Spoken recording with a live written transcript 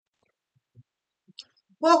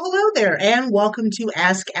Well, hello there, and welcome to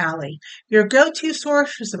Ask Allie, your go-to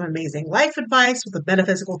source for some amazing life advice with a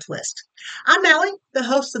metaphysical twist. I'm Allie, the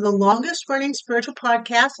host of the longest-running spiritual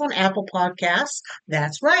podcast on Apple Podcasts.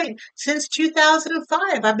 That's right. Since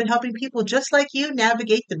 2005, I've been helping people just like you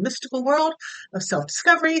navigate the mystical world of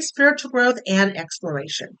self-discovery, spiritual growth, and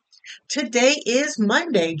exploration. Today is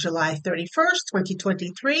Monday, July 31st,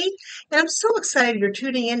 2023, and I'm so excited you're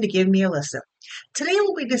tuning in to give me a listen. Today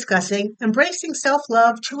we'll be discussing embracing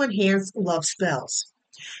self-love to enhance love spells.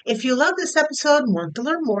 If you love this episode and want to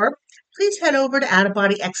learn more, please head over to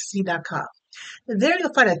outofbodyecstasy.com. There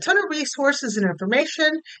you'll find a ton of resources and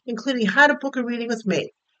information, including how to book a reading with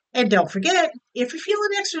me. And don't forget, if you're feeling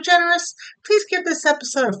extra generous, please give this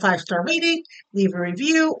episode a 5-star rating, leave a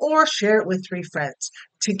review, or share it with 3 friends.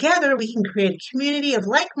 Together, we can create a community of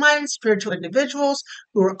like-minded spiritual individuals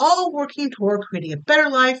who are all working toward creating a better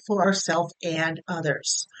life for ourselves and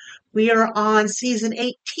others. We are on season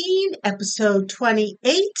 18, episode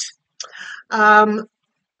 28. Uploaded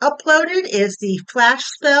is the flash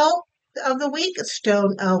spell of the week,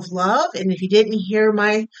 Stone of Love. And if you didn't hear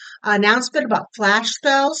my announcement about flash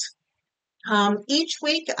spells, each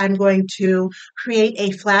week I'm going to create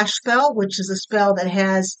a flash spell, which is a spell that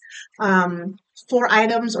has 4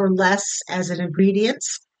 items or less as an ingredient.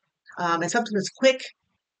 It's something that's quick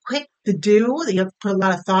to do, that you have to put a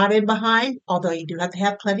lot of thought in behind, although you do have to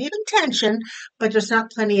have plenty of intention, but there's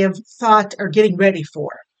not plenty of thought or getting ready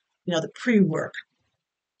for, the pre-work.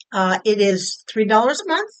 It is $3 a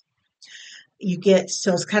month.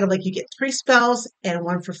 So it's kind of like you get 3 spells and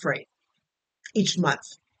 1 for free each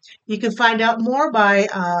month. You can find out more by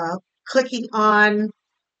clicking on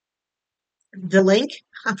the link.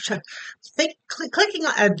 Clicking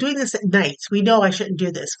on doing this at night. We know I shouldn't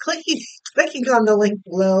do this. Clicking on the link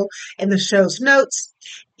below in the show's notes.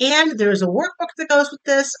 And there's a workbook that goes with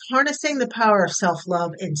this, Harnessing the Power of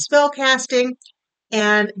Self-Love in Spellcasting.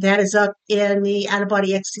 And that is up in the Out of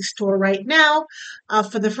Body Ecstasy store right now.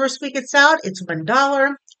 For the first week it's out, it's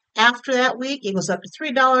 $1. After that week, it goes up to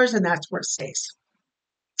 $3, and that's where it stays.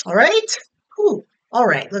 All right? Cool. All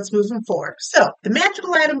right, let's move them forward. So, the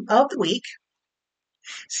magical item of the week,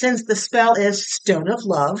 since the spell is Stone of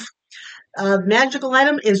Love, the magical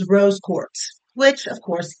item is rose quartz, which, of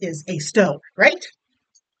course, is a stone, right?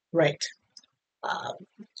 Right.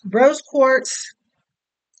 Rose quartz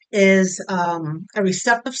is a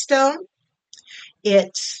receptive stone.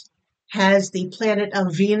 It has the planet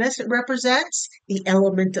of Venus it represents, the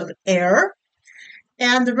element of air.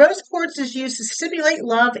 And the rose quartz is used to stimulate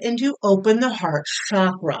love and to open the heart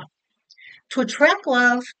chakra. To attract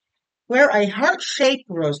love, wear a heart-shaped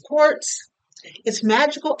rose quartz. Its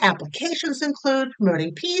magical applications include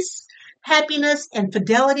promoting peace, happiness, and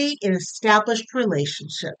fidelity in established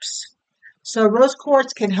relationships. So rose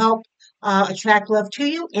quartz can help attract love to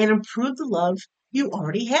you and improve the love you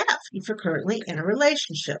already have if you're currently in a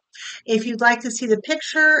relationship. If you'd like to see the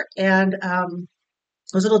picture and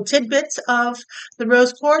those little tidbits of the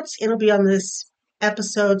rose quartz, it'll be on this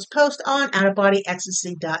episode's post on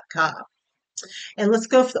outofbodyecstasy.com. And let's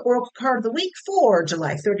go for the Oracle card of the week for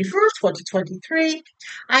July 31st, 2023.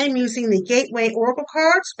 I am using the Gateway Oracle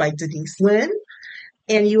cards by Denise Linn.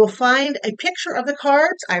 And you will find a picture of the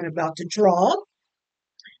cards I'm about to draw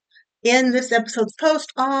in this episode's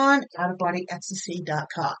post on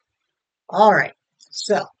outofbodyecstasy.com. All right,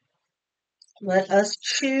 so let us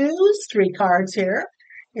choose 3 cards here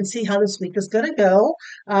and see how this week is going to go.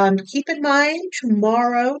 Keep in mind,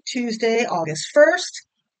 tomorrow, Tuesday, August 1st,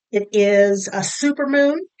 it is a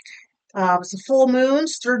supermoon. It's a full moon,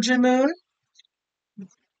 sturgeon moon.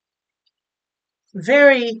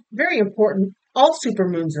 Very, very important. All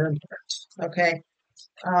supermoons are important, okay?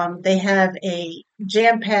 They have a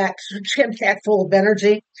jam-packed full of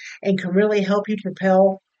energy and can really help you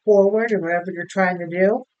propel forward in whatever you're trying to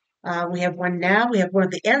do. We have one now. We have one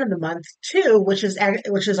at the end of the month too, which is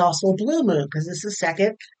also a blue moon because it's the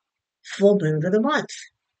second full moon of the month.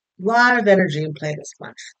 A lot of energy in play this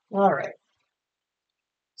month. All right.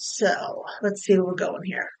 So let's see where we're going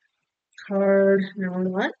here. Card number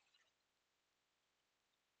 1.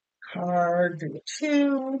 Card number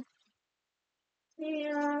 2.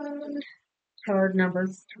 And card number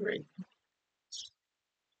 3.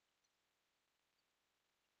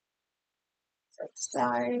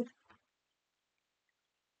 Side.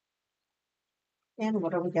 And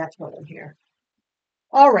what do we got going here?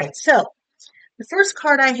 All right, so the first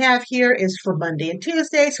card I have here is for Monday and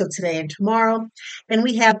Tuesday, so today and tomorrow. And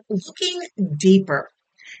we have Looking Deeper.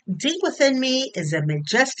 Deep within me is a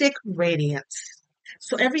majestic radiance.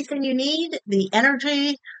 So everything you need, the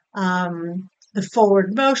energy, the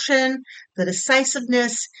forward motion, the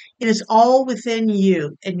decisiveness. It is all within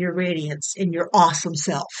you and your radiance and your awesome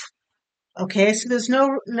self. Okay, so there's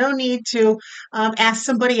no need to ask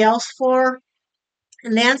somebody else for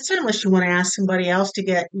an answer unless you want to ask somebody else to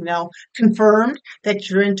get confirmed that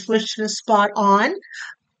your intuition is spot on.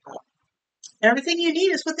 Everything you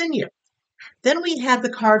need is within you. Then we have the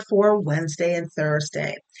card for Wednesday and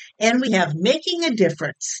Thursday. And we have making a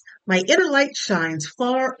difference. My inner light shines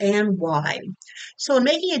far and wide. So in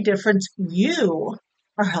making a difference, you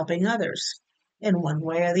are helping others in one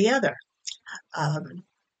way or the other. Um,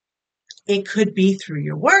 it could be through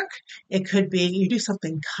your work. It could be you do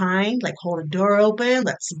something kind, like hold a door open,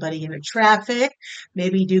 let somebody into traffic.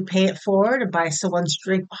 Maybe you do pay it forward and buy someone's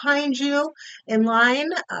drink behind you in line.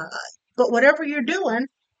 But whatever you're doing,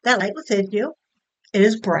 that light within you, it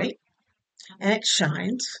is bright and it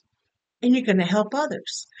shines and you're going to help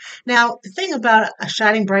others. Now, the thing about a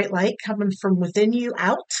shining bright light coming from within you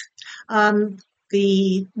out, um,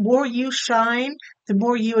 the more you shine, the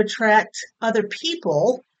more you attract other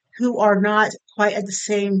people who are not quite at the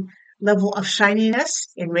same level of shininess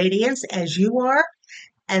and radiance as you are.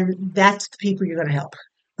 And that's the people you're going to help.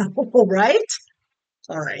 All right?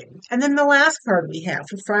 All right. And then the last card we have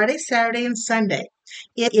for Friday, Saturday, and Sunday.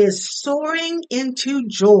 It is soaring into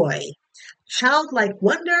joy. Childlike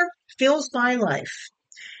wonder fills my life.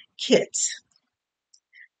 Kids.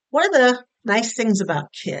 One of the nice things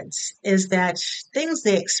about kids is that things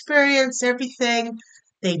they experience, everything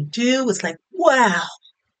they do, it's like, wow,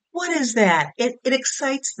 what is that? It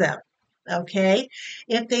excites them. Okay.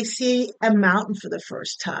 If they see a mountain for the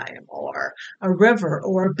first time, or a river,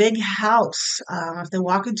 or a big house, if they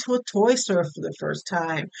walk into a toy store for the first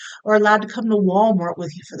time, or allowed to come to Walmart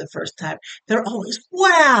with you for the first time, they're always,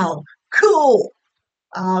 wow, cool.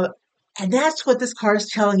 Uh, and that's what this card is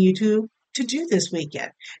telling you to do this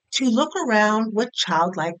weekend. To look around with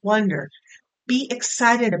childlike wonder. Be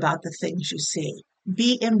excited about the things you see.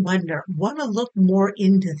 Be in wonder. Want to look more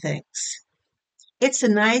into things. It's a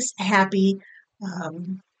nice, happy,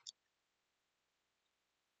 um,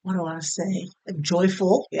 what do I want to say? A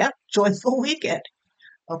joyful, yeah, joyful weekend.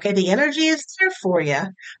 Okay, the energy is there for you,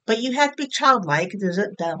 but you have to be childlike.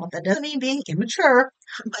 That doesn't mean being immature,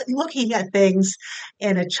 but looking at things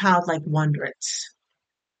in a childlike wonderance.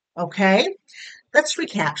 Okay, let's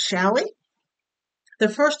recap, shall we? The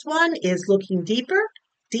first one is looking deeper.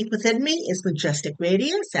 Deep within me is majestic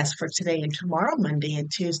radiance. That's for today and tomorrow, Monday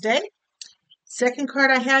and Tuesday. Second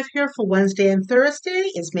card I have here for Wednesday and Thursday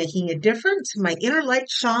is making a difference. My inner light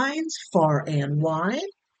shines far and wide.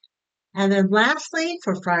 And then lastly,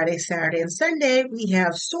 for Friday, Saturday, and Sunday, we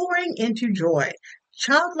have soaring into joy.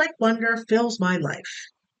 Childlike wonder fills my life.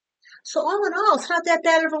 So all in all, it's not that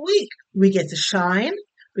bad of a week. We get to shine,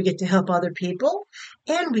 we get to help other people,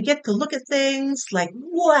 and we get to look at things like,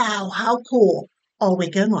 wow, how cool, all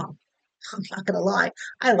weekend long. I'm not going to lie.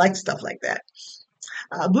 I like stuff like that.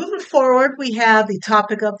 Moving forward, we have the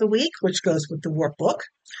topic of the week, which goes with the workbook.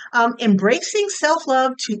 Embracing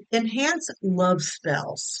self-love to enhance love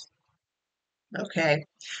spells. Okay.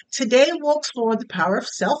 Today we'll explore the power of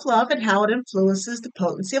self-love and how it influences the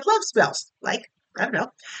potency of love spells, like, I don't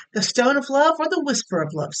know, the Stone of Love or the Whisper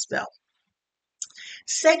of Love spell.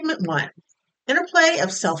 Segment 1, interplay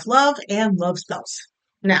of self-love and love spells.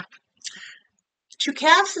 Now, to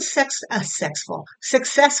cast a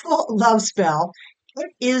successful love spell,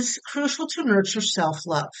 it is crucial to nurture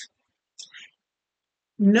self-love.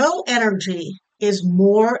 No energy is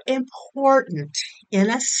more important in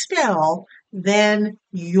a spell than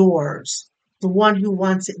yours, the one who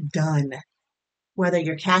wants it done. Whether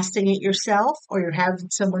you're casting it yourself or you're having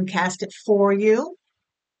someone cast it for you,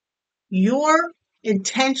 your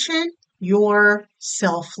intention, your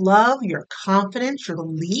self-love, your confidence, your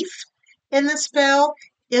belief in the spell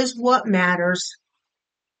is what matters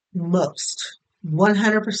most.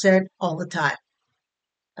 100% all the time.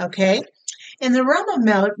 Okay? In the realm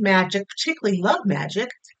of magic, particularly love magic,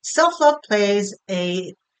 self-love plays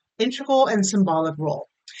a integral and symbolic role.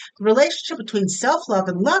 The relationship between self-love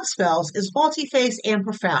and love spells is multi-phased and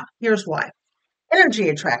profound. Here's why. Energy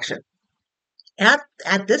attraction.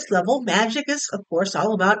 At this level, magic is, of course,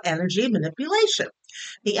 all about energy manipulation.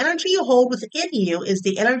 The energy you hold within you is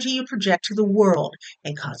the energy you project to the world,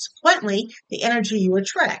 and consequently, the energy you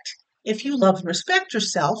attract. If you love and respect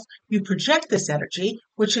yourself, you project this energy,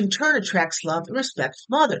 which in turn attracts love and respect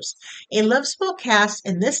from others. A love spell cast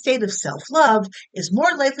in this state of self-love is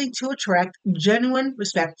more likely to attract genuine,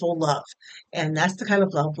 respectful love. And that's the kind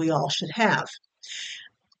of love we all should have.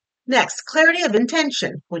 Next, clarity of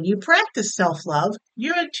intention. When you practice self-love,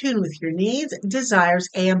 you're in tune with your needs, desires,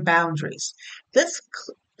 and boundaries. This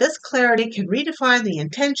This clarity can redefine the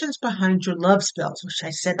intentions behind your love spells, which I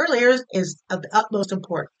said earlier is of the utmost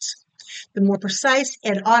importance. The more precise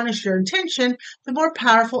and honest your intention, the more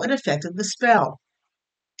powerful and effective the spell.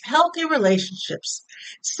 Healthy relationships.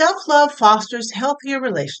 Self-love fosters healthier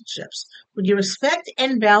relationships. When you respect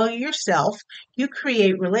and value yourself, you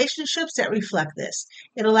create relationships that reflect this.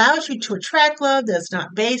 It allows you to attract love that's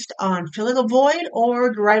not based on filling a void or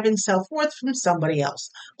deriving self-worth from somebody else,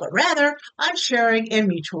 but rather on sharing and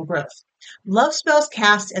mutual growth. Love spells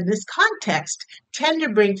cast in this context tend to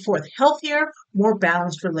bring forth healthier, more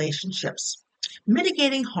balanced relationships.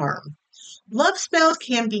 Mitigating harm. Love spells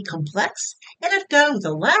can be complex, and if done with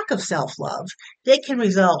a lack of self love, they can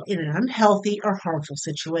result in an unhealthy or harmful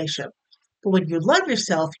situation. But when you love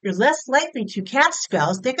yourself, you're less likely to cast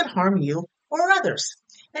spells that can harm you or others.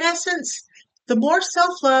 In essence, the more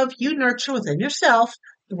self love you nurture within yourself,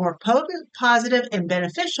 the more potent, positive, and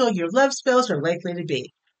beneficial your love spells are likely to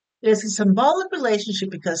be. It is a symbolic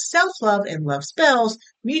relationship because self love and love spells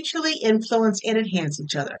mutually influence and enhance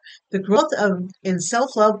each other. The growth in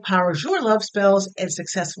self love powers your love spells, and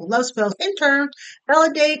successful love spells, in turn,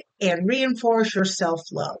 validate and reinforce your self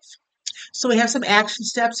love. So, we have some action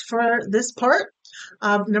steps for this part.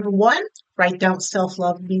 Number one, write down what self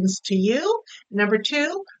love means to you. Number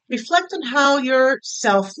two, reflect on how your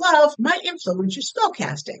self love might influence your spell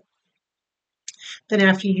casting. Then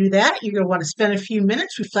after you do that, you're going to want to spend a few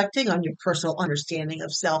minutes reflecting on your personal understanding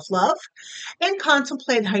of self-love and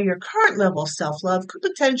contemplate how your current level of self-love could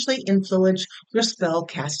potentially influence your spell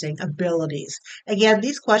casting abilities. Again,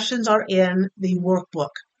 these questions are in the workbook.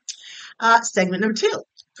 Segment number 2,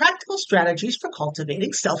 practical strategies for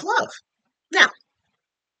cultivating self-love. Now,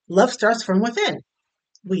 love starts from within.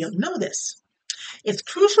 We all know this. It's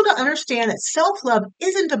crucial to understand that self-love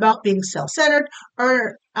isn't about being self-centered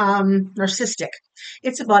or narcissistic.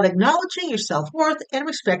 It's about acknowledging your self-worth and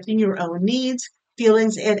respecting your own needs,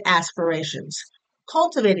 feelings, and aspirations.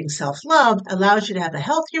 Cultivating self-love allows you to have a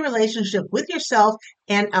healthier relationship with yourself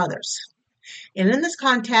and others. And in this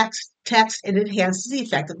context, it enhances the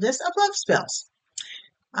effectiveness of love spells.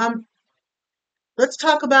 Let's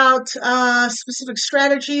talk about specific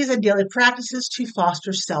strategies and daily practices to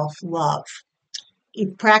foster self-love.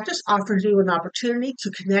 Each practice offers you an opportunity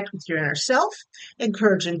to connect with your inner self,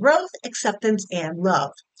 encouraging growth, acceptance, and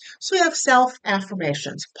love. So we have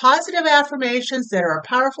self-affirmations, positive affirmations that are a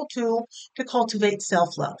powerful tool to cultivate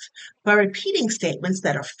self-love. By repeating statements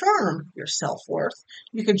that affirm your self-worth,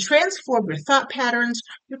 you can transform your thought patterns,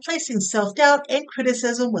 replacing self-doubt and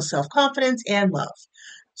criticism with self-confidence and love.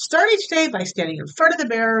 Start each day by standing in front of the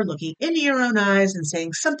mirror, looking into your own eyes, and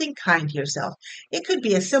saying something kind to yourself. It could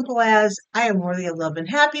be as simple as, I am worthy of love and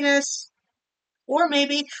happiness, or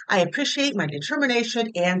maybe, I appreciate my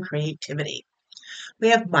determination and creativity. We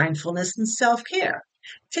have mindfulness and self-care.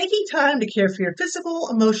 Taking time to care for your physical,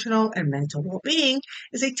 emotional, and mental well-being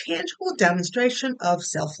is a tangible demonstration of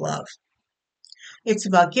self-love. It's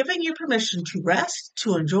about giving you permission to rest,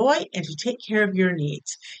 to enjoy, and to take care of your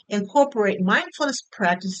needs. Incorporate mindfulness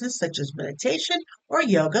practices such as meditation or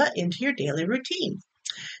yoga into your daily routine.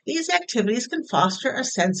 These activities can foster a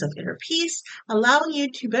sense of inner peace, allowing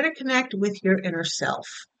you to better connect with your inner self.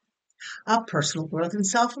 Personal growth and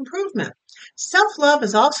self-improvement. Self-love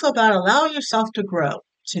is also about allowing yourself to grow,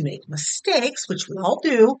 to make mistakes, which we all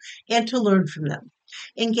do, and to learn from them.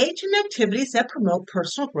 Engage in activities that promote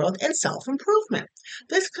personal growth and self-improvement.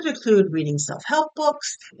 This could include reading self-help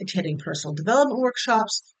books, attending personal development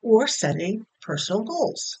workshops, or setting personal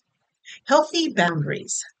goals. Healthy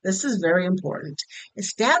boundaries. This is very important.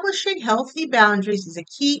 Establishing healthy boundaries is a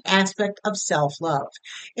key aspect of self-love.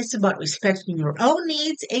 It's about respecting your own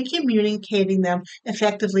needs and communicating them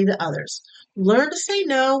effectively to others. Learn to say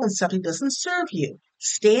no when something doesn't serve you.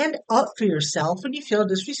 Stand up for yourself when you feel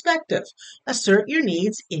disrespected. Assert your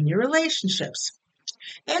needs in your relationships.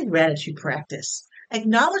 And gratitude practice.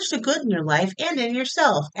 Acknowledge the good in your life and in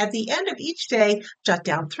yourself. At the end of each day, jot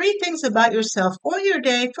down 3 things about yourself or your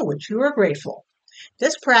day for which you are grateful.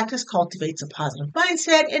 This practice cultivates a positive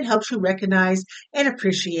mindset and helps you recognize and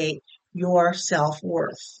appreciate your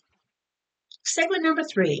self-worth. Segment number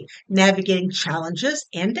 3, navigating challenges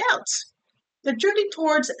and doubts. The journey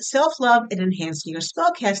towards self-love and enhancing your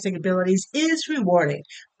spellcasting abilities is rewarding,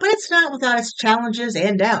 but it's not without its challenges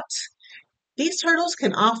and doubts. These hurdles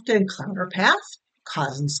can often cloud our path,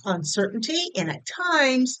 cause uncertainty, and at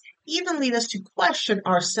times even lead us to question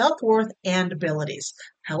our self-worth and abilities.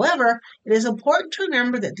 However, it is important to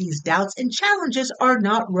remember that these doubts and challenges are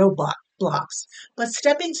not roadblocks, but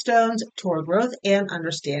stepping stones toward growth and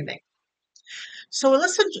understanding. So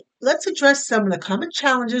let's address some of the common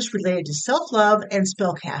challenges related to self-love and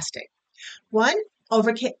spellcasting. 1,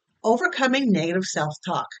 Overcoming negative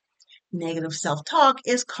self-talk. Negative self-talk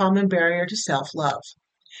is a common barrier to self-love.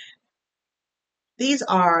 These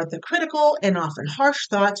are the critical and often harsh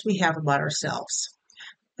thoughts we have about ourselves.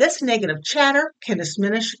 This negative chatter can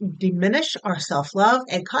diminish our self-love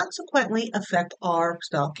and consequently affect our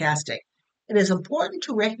spellcasting. It is important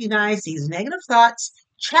to recognize these negative thoughts,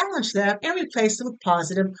 challenge them, and replace them with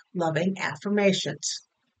positive, loving affirmations.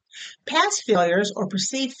 Past failures or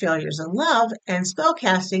perceived failures in love and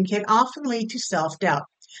spellcasting can often lead to self-doubt.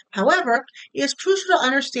 However, it is crucial to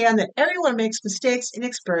understand that everyone makes mistakes and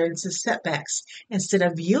experiences setbacks. Instead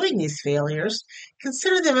of viewing these failures,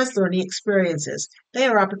 consider them as learning experiences. They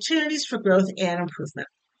are opportunities for growth and improvement.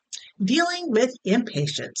 Dealing with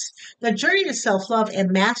impatience. The journey to self-love and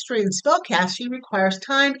mastery in spellcasting requires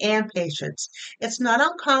time and patience. It's not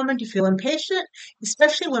uncommon to feel impatient,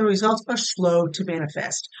 especially when results are slow to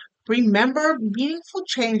manifest. Remember, meaningful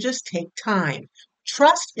changes take time.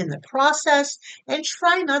 Trust in the process and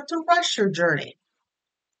try not to rush your journey.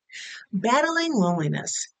 Battling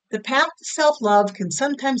loneliness. The path to self-love can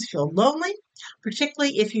sometimes feel lonely,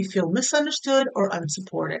 particularly if you feel misunderstood or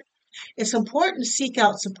unsupported. It's important to seek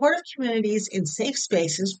out supportive communities and safe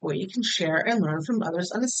spaces where you can share and learn from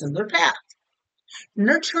others on a similar path.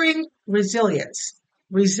 Nurturing resilience.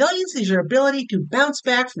 Resilience is your ability to bounce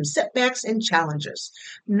back from setbacks and challenges.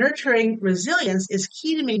 Nurturing resilience is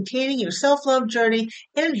key to maintaining your self-love journey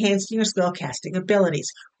and enhancing your spellcasting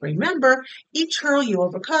abilities. Remember, each hurdle you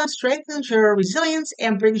overcome strengthens your resilience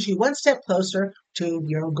and brings you one step closer to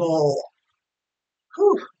your goal.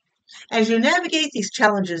 Whew. As you navigate these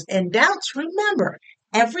challenges and doubts, remember,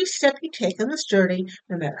 every step you take on this journey,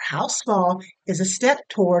 no matter how small, is a step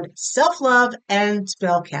toward self-love and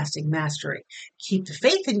spellcasting mastery. Keep the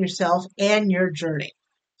faith in yourself and your journey.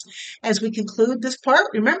 As we conclude this part,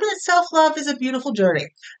 remember that self-love is a beautiful journey,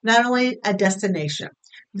 not only a destination.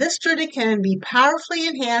 This journey can be powerfully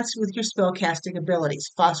enhanced with your spellcasting abilities,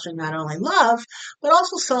 fostering not only love, but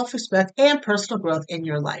also self-respect and personal growth in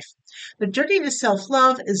your life. The journey to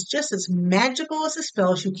self-love is just as magical as the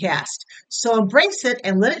spells you cast. So embrace it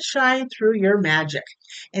and let it shine through your magic.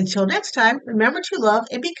 Until next time, remember to love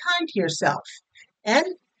and be kind to yourself. And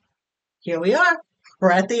here we are.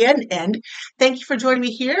 We're at the end. Thank you for joining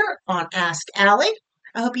me here on Ask Allie.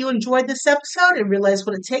 I hope you enjoyed this episode and realize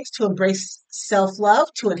what it takes to embrace self-love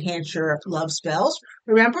to enhance your love spells.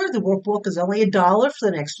 Remember, the workbook is only $1 for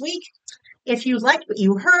the next week. If you liked what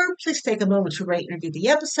you heard, please take a moment to rate and review the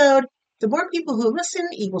episode. The more people who listen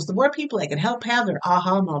equals the more people I can help have their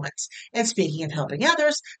aha moments. And speaking of helping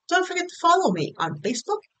others, don't forget to follow me on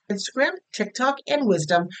Facebook, Instagram, TikTok, and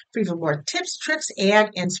Wisdom for even more tips, tricks, and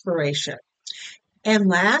inspiration. And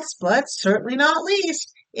last but certainly not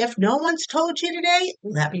least, if no one's told you today,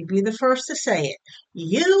 let me be the first to say it.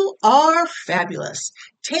 You are fabulous.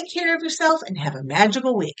 Take care of yourself and have a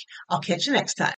magical week. I'll catch you next time.